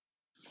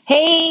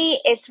Hey,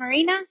 it's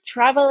Marina,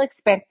 travel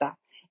experta,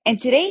 and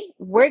today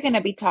we're going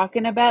to be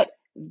talking about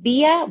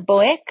Via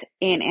Bohek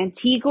in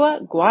Antigua,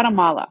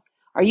 Guatemala.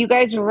 Are you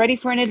guys ready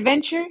for an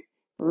adventure?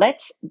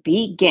 Let's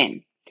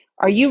begin.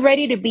 Are you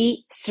ready to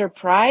be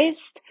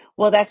surprised?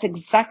 Well, that's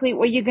exactly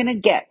what you're going to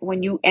get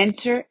when you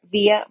enter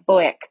Via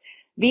Bohek.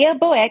 Via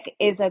Bohek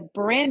is a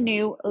brand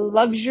new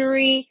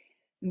luxury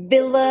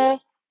villa,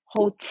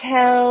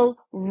 hotel,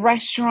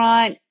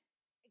 restaurant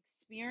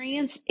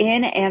experience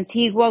in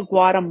Antigua,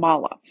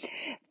 Guatemala.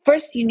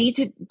 First, you need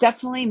to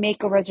definitely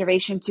make a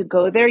reservation to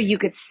go there. You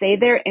could stay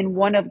there in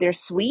one of their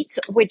suites,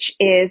 which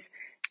is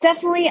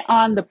definitely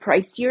on the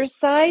pricier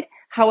side.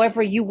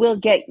 However, you will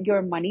get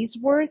your money's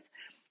worth.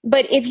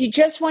 But if you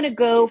just want to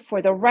go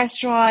for the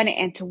restaurant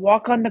and to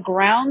walk on the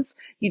grounds,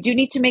 you do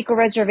need to make a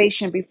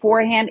reservation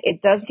beforehand.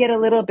 It does get a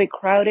little bit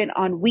crowded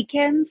on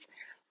weekends,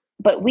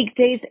 but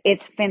weekdays,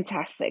 it's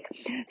fantastic.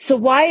 So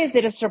why is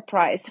it a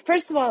surprise?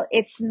 First of all,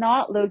 it's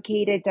not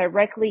located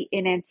directly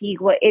in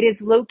Antigua. It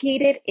is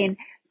located in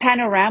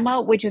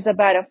Panorama, which is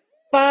about a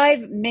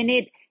 5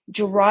 minute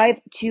drive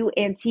to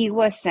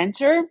Antigua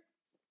Center.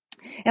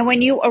 And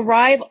when you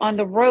arrive on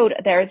the road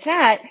there it's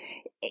at,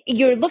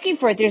 you're looking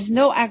for it. There's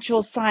no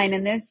actual sign.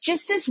 And there's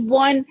just this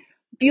one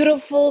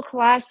beautiful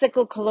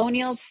classical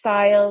colonial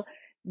style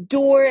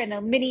door and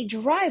a mini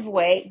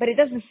driveway, but it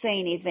doesn't say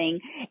anything.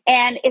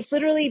 And it's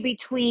literally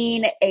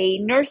between a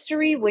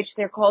nursery, which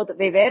they're called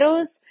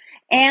viveros,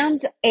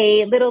 and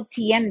a little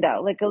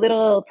tienda, like a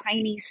little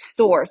tiny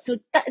store. So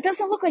it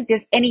doesn't look like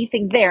there's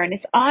anything there. And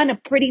it's on a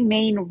pretty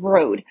main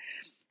road.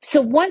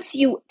 So once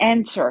you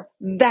enter,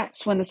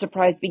 that's when the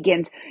surprise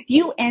begins.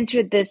 You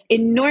enter this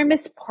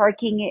enormous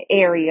parking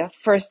area,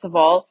 first of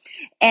all,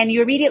 and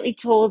you're immediately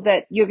told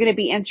that you're going to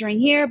be entering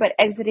here, but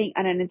exiting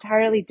on an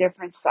entirely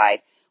different side.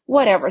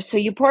 Whatever. So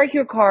you park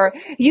your car.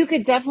 You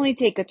could definitely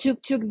take a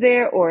tuk-tuk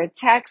there or a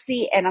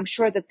taxi, and I'm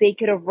sure that they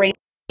could arrange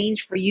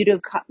for you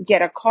to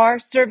get a car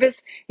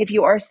service if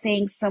you are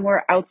staying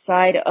somewhere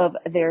outside of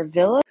their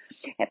villa.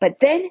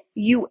 But then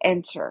you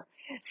enter.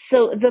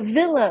 So the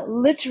villa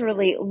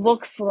literally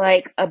looks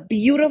like a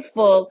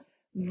beautiful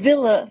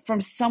villa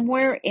from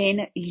somewhere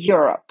in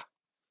Europe.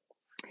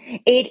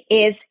 It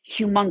is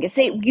humongous.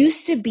 It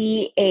used to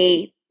be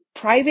a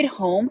private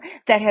home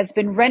that has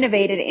been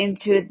renovated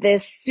into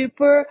this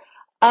super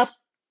up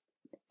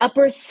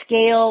upper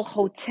scale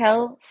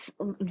hotel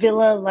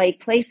villa like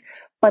place,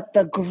 but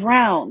the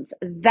grounds,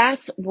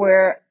 that's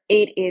where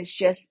it is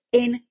just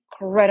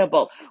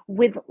incredible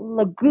with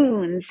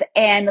lagoons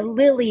and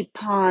lily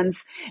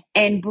ponds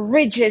and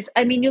bridges.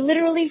 I mean, you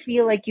literally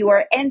feel like you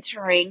are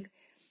entering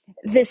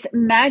this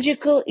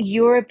magical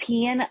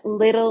European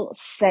little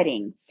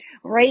setting,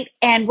 right?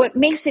 And what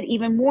makes it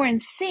even more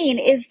insane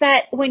is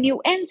that when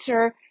you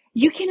enter,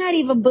 you cannot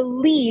even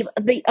believe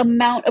the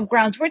amount of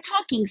grounds. We're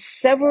talking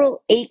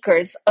several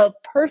acres of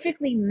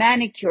perfectly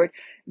manicured,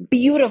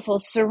 beautiful,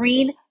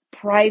 serene,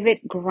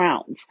 private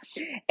grounds.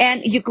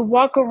 And you could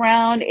walk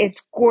around.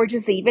 It's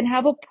gorgeous. They even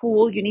have a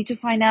pool. You need to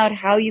find out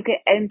how you can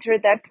enter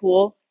that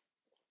pool.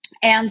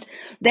 And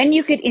then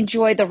you could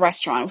enjoy the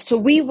restaurant. So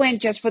we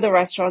went just for the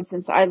restaurant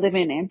since I live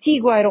in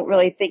Antigua. I don't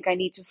really think I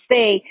need to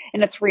stay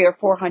in a $300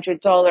 or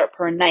 $400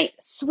 per night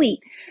suite.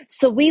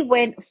 So we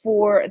went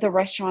for the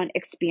restaurant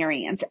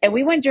experience and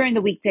we went during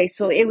the weekday.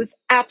 So it was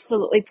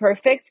absolutely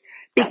perfect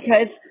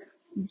because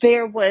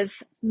there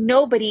was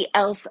nobody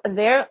else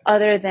there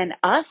other than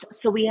us.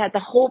 So we had the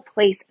whole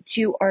place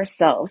to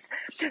ourselves.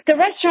 The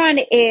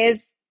restaurant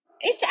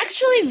it's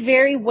actually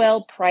very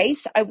well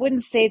priced. I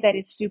wouldn't say that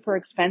it's super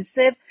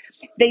expensive.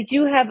 They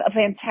do have a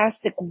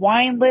fantastic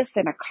wine list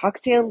and a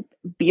cocktail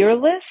beer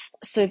list.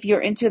 So if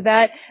you're into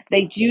that,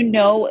 they do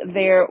know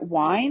their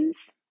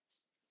wines.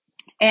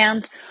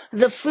 And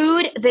the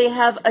food, they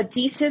have a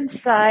decent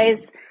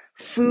size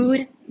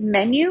food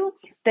menu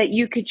that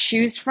you could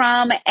choose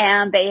from.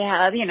 And they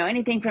have,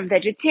 anything from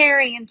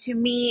vegetarian to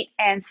meat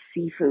and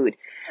seafood.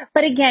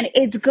 But again,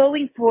 it's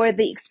going for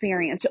the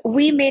experience.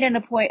 We made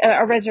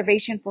a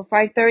reservation for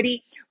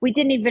 5:30. We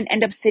didn't even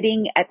end up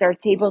sitting at our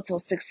table till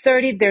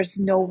 6:30. There's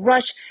no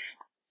rush.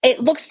 It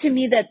looks to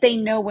me that they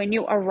know when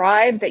you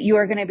arrive that you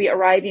are going to be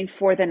arriving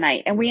for the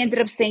night. And we ended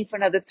up staying for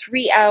another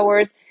 3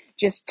 hours,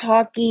 just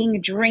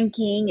talking,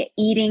 drinking,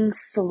 eating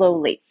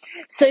slowly.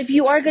 So if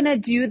you are going to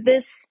do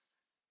this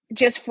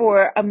just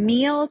for a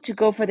meal to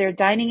go for their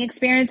dining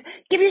experience,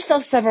 give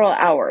yourself several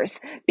hours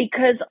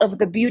because of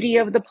the beauty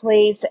of the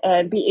place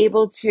and be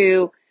able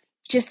to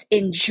just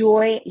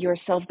enjoy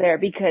yourself there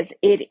because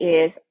it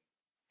is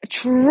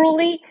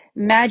truly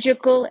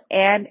magical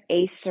and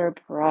a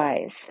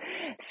surprise.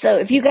 So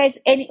if you guys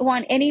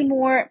want any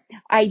more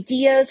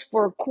ideas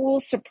for cool,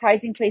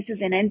 surprising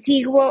places in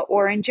Antigua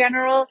or in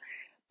general,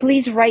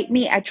 please write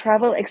me at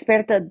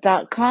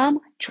travelexperta.com,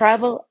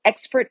 travel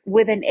expert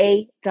with an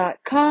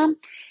A.com.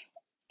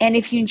 And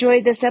if you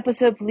enjoyed this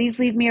episode, please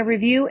leave me a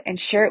review and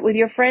share it with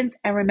your friends.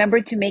 And remember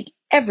to make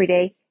every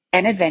day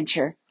an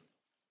adventure.